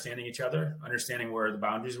 understanding each other, understanding where the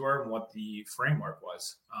boundaries were and what the framework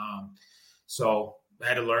was. So I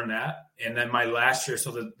had to learn that. And then my last year,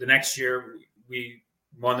 so the next year, we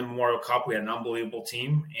won the Memorial Cup. We had an unbelievable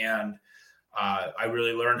team. And I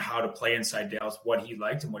really learned how to play inside Dale's, what he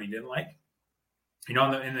liked and what he didn't like. You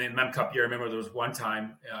know, in the Mem Cup year, I remember there was one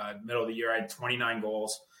time, middle of the year, I had 29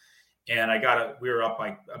 goals. And we were up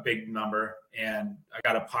by a big number, and I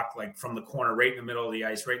got a puck like from the corner, right in the middle of the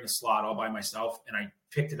ice, right in the slot, all by myself. And I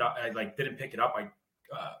picked it up. I didn't pick it up. I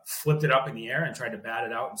flipped it up in the air and tried to bat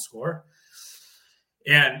it out and score.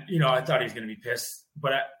 And, I thought he was going to be pissed,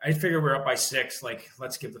 but I figured we're up by 6. Like,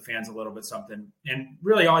 let's give the fans a little bit something. And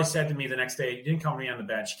really all he said to me the next day, he didn't come to me on the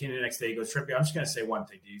bench. He came to the next day. He goes, Trippy, I'm just going to say one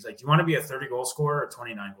thing. Dude. He's like, do you want to be a 30 goal scorer or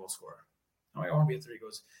 29 goal scorer? Oh, I want to be a 30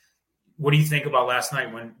 goals. What do you think about last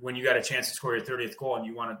night when you got a chance to score your 30th goal and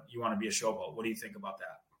you want to be a showboat? What do you think about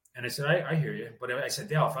that? And I said, I hear you. But I said,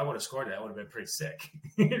 Dale, if I would have scored that, I would have been pretty sick.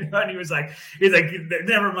 And he was like,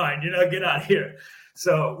 never mind, get out of here.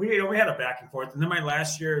 So we had a back and forth. And then my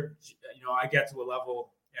last year, I got to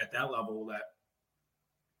at that level that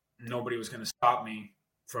nobody was going to stop me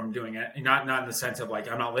from doing it. And not in the sense of like,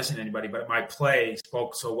 I'm not listening to anybody, but my play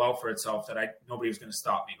spoke so well for itself that nobody was going to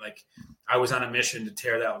stop me. Like I was on a mission to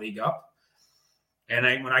tear that league up. And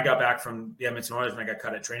when I got back from the Edmonton Oilers, when I got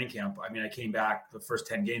cut at training camp, I came back the first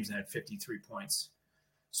 10 games and had 53 points.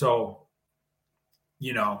 So,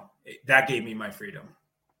 that gave me my freedom,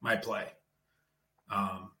 my play.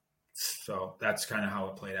 So that's kind of how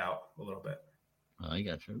it played out a little bit. I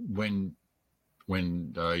got you. When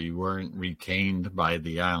you weren't retained by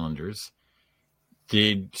the Islanders,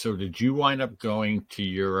 did you wind up going to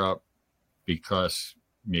Europe because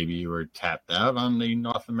maybe you were tapped out on the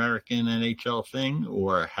North American NHL thing,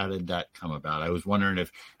 or how did that come about? I was wondering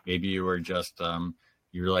if maybe you were just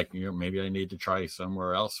you're like, maybe I need to try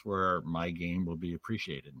somewhere else where my game will be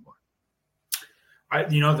appreciated more.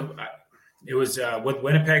 It was with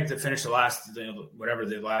Winnipeg to finish the last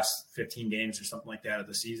 15 games or something like that of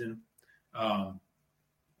the season.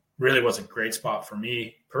 Really was a great spot for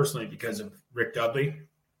me personally because of Rick Dudley.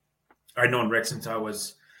 I'd known Rick since I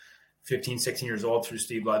was 15, 16 years old through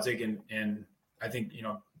Steve Ludzik. And I think,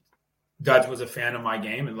 Dudge was a fan of my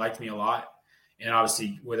game and liked me a lot. And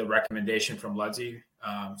obviously with a recommendation from Ludzik,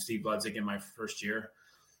 Steve Ludzik in my first year,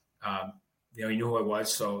 he knew who I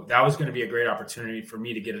was. So that was going to be a great opportunity for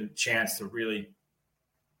me to get a chance to really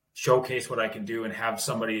showcase what I can do and have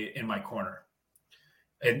somebody in my corner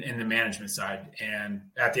in the management side. And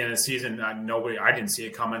at the end of the season, I didn't see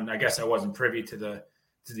it coming. I guess I wasn't privy to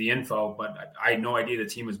the info, but I had no idea the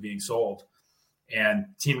team was being sold. And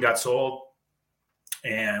team got sold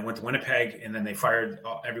and went to Winnipeg, and then they fired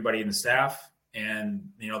everybody in the staff. And,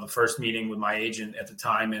 the first meeting with my agent at the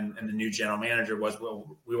time and the new general manager was,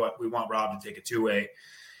 well, we want Rob to take a two-way.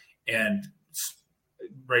 And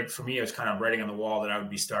right for me, it was kind of writing on the wall that I would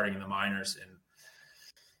be starting in the minors. And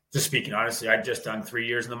just speaking honestly, I'd just done 3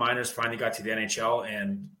 years in the minors, finally got to the NHL.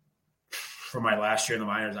 And for my last year in the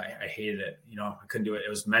minors, I hated it. I couldn't do it. It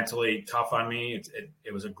was mentally tough on me.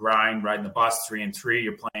 It was a grind, riding the bus 3-3.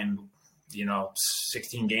 You're playing,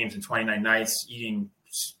 16 games in 29 nights, eating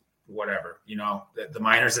whatever, the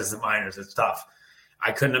minors is the minors. It's tough.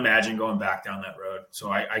 I couldn't imagine going back down that road. So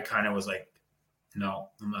I kind of was like, no,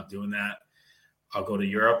 I'm not doing that. I'll go to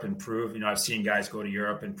Europe and prove, I've seen guys go to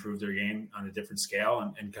Europe and prove their game on a different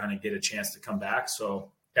scale and kind of get a chance to come back.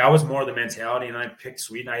 So that was more the mentality. And I picked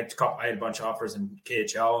Sweden. I had a bunch of offers in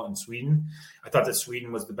KHL in Sweden. I thought that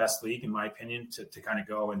Sweden was the best league, in my opinion, to kind of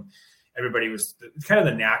go. And everybody was kind of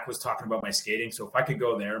the knack was talking about my skating. So if I could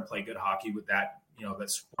go there and play good hockey with that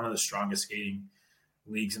that's one of the strongest skating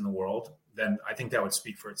leagues in the world, then I think that would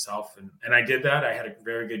speak for itself. And I did that. I had a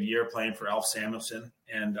very good year playing for Alf Samuelson,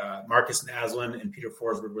 and Marcus Naslund and Peter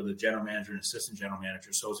Forsberg were the general manager and assistant general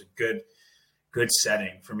manager. So it was a good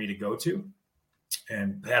setting for me to go to,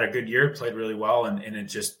 and had a good year, played really well. And it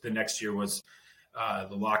just, the next year was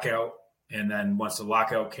the lockout. And then once the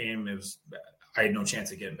lockout came, I had no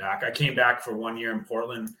chance of getting back. I came back for 1 year in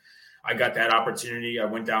Portland. I got that opportunity. I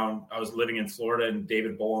went down. I was living in Florida, and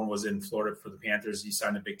David Bowen was in Florida for the Panthers. He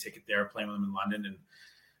signed a big ticket there, playing with him in London.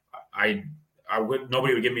 And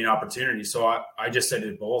nobody would give me an opportunity. So I just said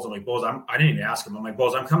to Bowles, I'm like, Bowles, I didn't even ask him. I'm like,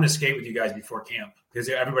 Bowles, I'm coming to skate with you guys before camp, because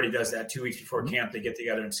everybody does that 2 weeks before camp. They get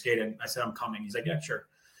together and skate. And I said, I'm coming. He's like, yeah, sure.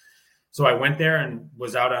 So I went there and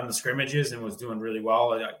was out on the scrimmages and was doing really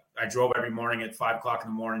well. I drove every morning at 5 o'clock in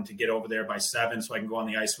the morning to get over there by 7 so I can go on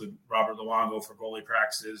the ice with Robert Luongo for goalie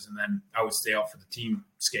practices. And then I would stay out for the team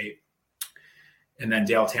skate. And then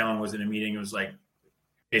Dale Talon was in a meeting. It was like,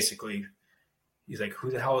 basically, he's like,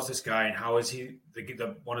 who the hell is this guy? And how is he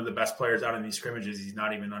one of the best players out in these scrimmages? He's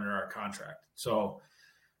not even under our contract. So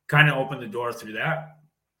kind of opened the door through that.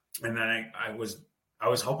 And then I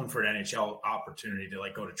was hoping for an NHL opportunity to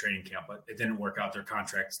go to training camp, but it didn't work out. Their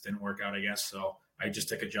contracts didn't work out, I guess. So I just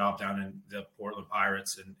took a job down in the Portland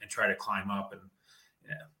Pirates and tried to climb up, and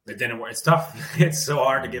it didn't work. It's tough. It's so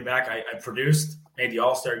hard to get back. I produced, made the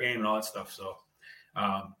All-Star game and all that stuff. So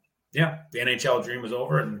the NHL dream was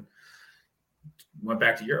over and went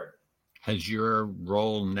back to Europe. Has your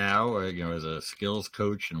role now, as a skills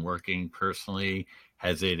coach and working personally,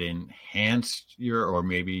 has it enhanced or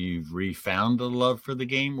maybe you've refound the love for the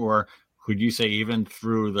game? Or could you say even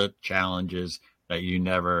through the challenges that you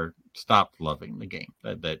never stopped loving the game?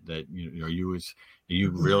 That are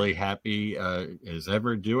you really happy as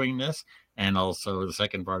ever doing this? And also the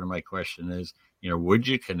second part of my question is, would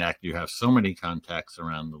you connect? You have so many contacts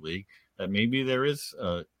around the league that maybe there is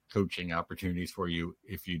coaching opportunities for you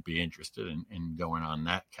if you'd be interested in going on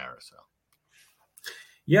that carousel.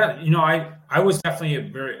 Yeah, I was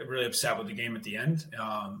definitely really upset with the game at the end.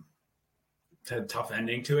 It had a tough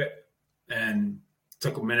ending to it, and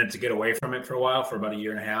took a minute to get away from it for a while, for about a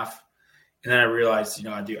year and a half. And then I realized,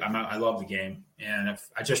 I love the game, and if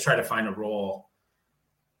I just try to find a role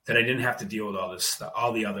that I didn't have to deal with all this stuff,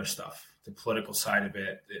 all the other stuff, the political side of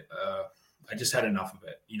it. I just had enough of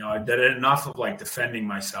it. I did enough of defending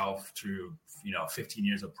myself through 15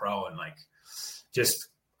 years of pro, and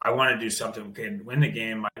I want to do something. Okay, win the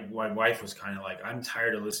game. My wife was kind of like, I'm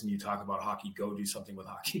tired of listening to you talk about hockey. Go do something with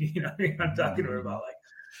hockey. I'm talking to her about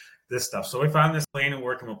this stuff. So I found this lane and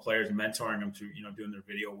working with players and mentoring them through, doing their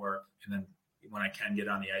video work. And then when I can get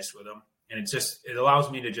on the ice with them, and it allows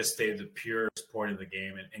me to just stay the pure support of the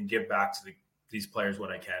game and give back to these players what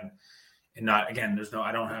I can. And not, again,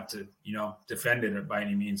 I don't have to, defend it by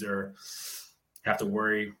any means or have to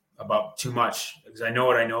worry about too much, because I know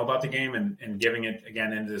what I know about the game, and giving it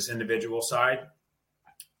again into this individual side,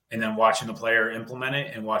 and then watching the player implement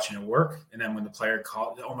it and watching it work. And then when the player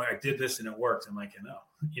called, oh my, I did this and it worked. I'm like, no,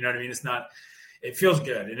 you know what I mean? It's not, it feels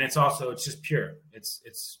good. And it's just pure. It's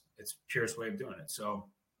purest way of doing it. So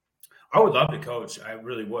I would love to coach. I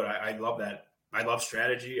really would. I love that. I love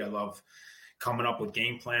strategy. I love coming up with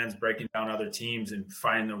game plans, breaking down other teams and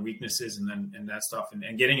finding their weaknesses and that stuff,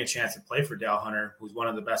 and getting a chance to play for Dale Hunter, who's one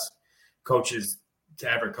of the best coaches to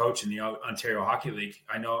ever coach in the Ontario Hockey League.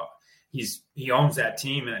 I know he owns that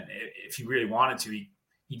team, and if he really wanted to,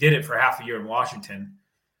 he did it for half a year in Washington,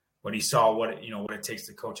 but he saw what it takes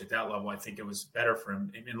to coach at that level. I think it was better for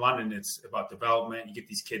him. In London, it's about development. You get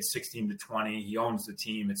these kids 16 to 20. He owns the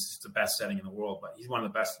team. It's just the best setting in the world, but he's one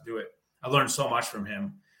of the best to do it. I learned so much from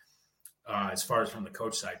him. As far as from the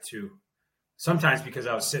coach side too, sometimes because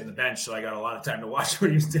I was sitting the bench, so I got a lot of time to watch what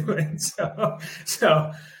he was doing.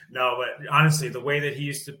 So no, but honestly, the way that he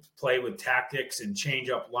used to play with tactics and change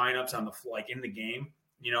up lineups on the in the game,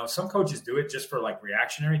 some coaches do it just for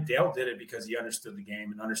reactionary. Dale did it because he understood the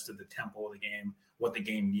game and understood the tempo of the game, what the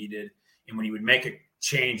game needed, and when he would make a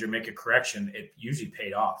change or make a correction, it usually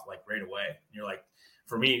paid off right away. And you're like,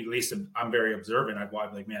 for me at least, I'm very observant. I'd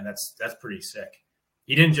watch man, that's pretty sick.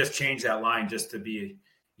 He didn't just change that line just to be,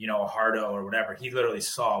 a hardo or whatever. He literally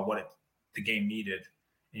saw what the game needed.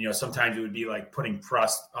 And, sometimes it would be like putting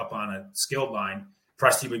Prust up on a skilled line.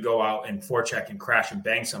 Prusty would go out and forecheck and crash and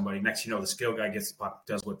bang somebody. Next, the skill guy gets the puck,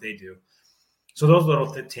 does what they do. So those little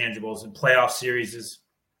tangibles and playoff series,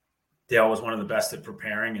 Dale was one of the best at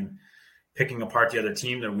preparing and picking apart the other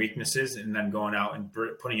team, their weaknesses, and then going out and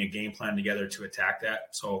putting a game plan together to attack that.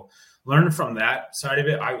 So learning from that side of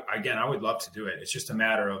it, I would love to do it. It's just a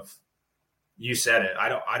matter of, you said it.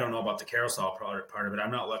 I don't know about the carousel part of it.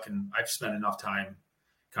 I'm not looking. I've spent enough time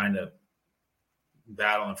kind of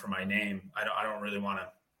battling for my name. I don't really want to.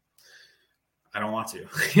 I don't want to.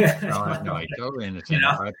 No, I totally understand.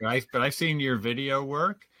 But I've seen your video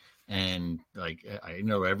work, and like I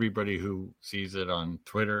know everybody who sees it on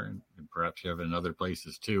Twitter, and perhaps you have it in other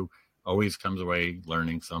places too, always comes away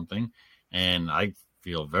learning something. And I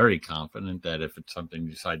feel very confident that if it's something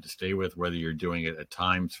you decide to stay with, whether you're doing it at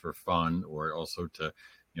times for fun or also to,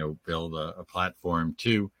 build a platform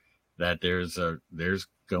too, that the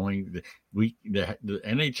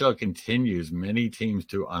NHL continues many teams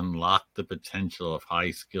to unlock the potential of high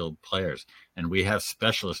skilled players, and we have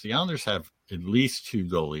specialists. The Islanders have at least 2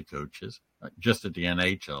 goalie coaches just at the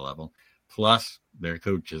NHL level, plus their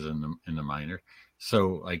coaches in the minor.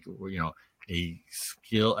 So a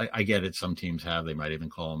skill, I get it. Some teams have, they might even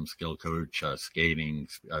call him skill coach, skating.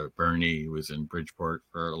 Bernie was in Bridgeport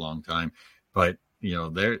for a long time, but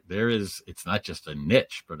there is, it's not just a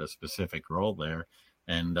niche, but a specific role there.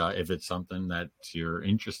 And if it's something that you're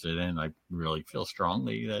interested in, I really feel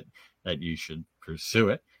strongly that you should pursue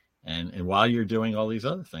it. And while you're doing all these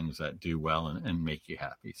other things that do well and make you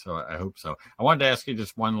happy. So I hope so. I wanted to ask you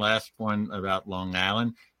just one last one about Long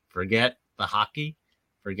Island. Forget the hockey,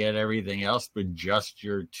 forget everything else, but just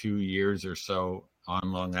your 2 years or so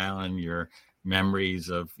on Long Island, your memories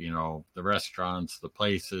of, the restaurants, the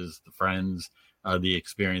places, the friends, the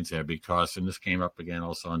experience there. Because, and this came up again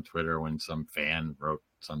also on Twitter when some fan wrote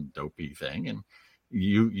some dopey thing, and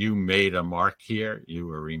you made a mark here. You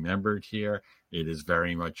were remembered here. It is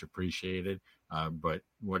very much appreciated. But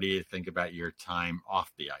what do you think about your time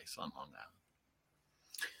off the ice on Long Island?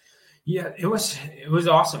 Yeah, it was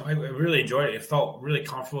awesome. I really enjoyed it. It felt really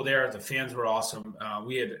comfortable there. The fans were awesome.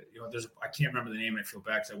 We had, I can't remember the name. I feel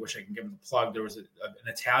bad because I wish I could give them the plug. There was an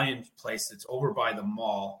Italian place that's over by the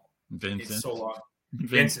mall. Vincent. It's so long.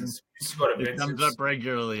 Vincent's. It comes up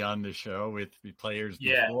regularly on the show with the players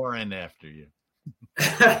before and after you.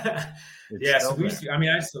 Yeah, so I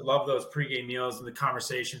used to love those pregame meals and the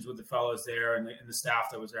conversations with the fellows there and the staff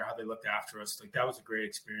that was there, how they looked after us. Like, that was a great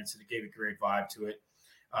experience, and it gave a great vibe to it.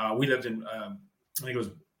 We lived in, I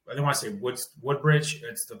don't want to say Woodbridge.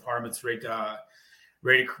 It's the apartments very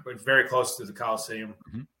close to the Coliseum.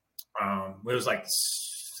 Mm-hmm. It was like,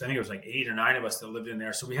 I think it was like 8 or 9 of us that lived in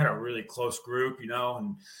there. So we had a really close group,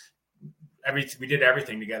 and we did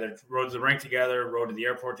everything together. Rode to the rink together, rode to the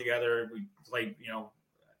airport together. We played,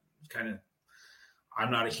 I'm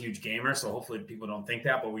not a huge gamer, so hopefully people don't think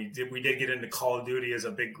that, but we did get into Call of Duty as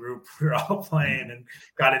a big group. We were all playing and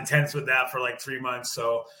got intense with that for like 3 months.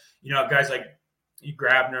 So, guys like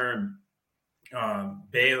Grabner and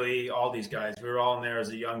Bailey, all these guys, we were all in there as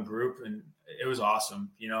a young group, and it was awesome.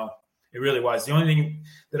 It really was. The only thing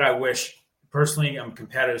that I wish, personally, I'm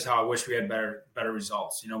competitive, is how I wish we had better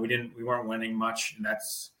results. We weren't winning much, and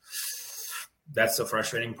that's the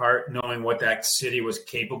frustrating part, knowing what that city was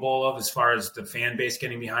capable of as far as the fan base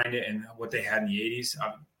getting behind it and what they had in the 80s.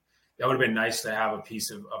 That would have been nice to have a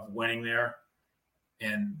piece of winning there.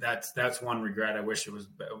 And that's one regret. I wish it was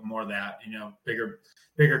more of that,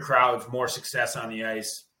 bigger crowds, more success on the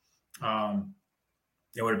ice.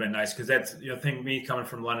 It would have been nice, because that's, me coming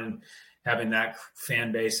from London, having that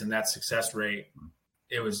fan base and that success rate,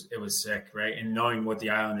 it was sick, right? And knowing what the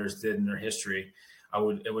Islanders did in their history,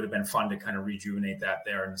 it would have been fun to kind of rejuvenate that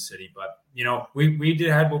there in the city. But, we did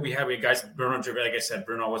have what we had. We had guys, Bruno, like I said,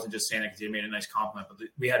 Bruno wasn't just saying it because he made a nice compliment, but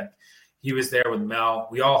he was there with Mel.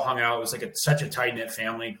 We all hung out. It was like such a tight-knit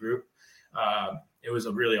family group. It was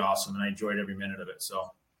really awesome, and I enjoyed every minute of it.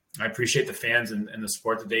 So I appreciate the fans and the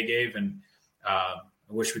support that they gave, and I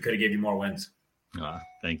wish we could have gave you more wins.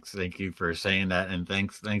 Thanks. Thank you for saying that. And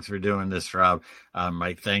thanks for doing this, Rob.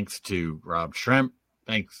 My thanks to Rob Shrimp.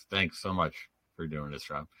 Thanks so much for doing this,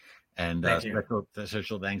 Rob. And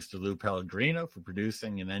special thanks to Lou Pellegrino for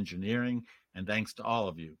producing and engineering. And thanks to all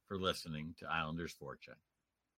of you for listening to Islanders Forecheck.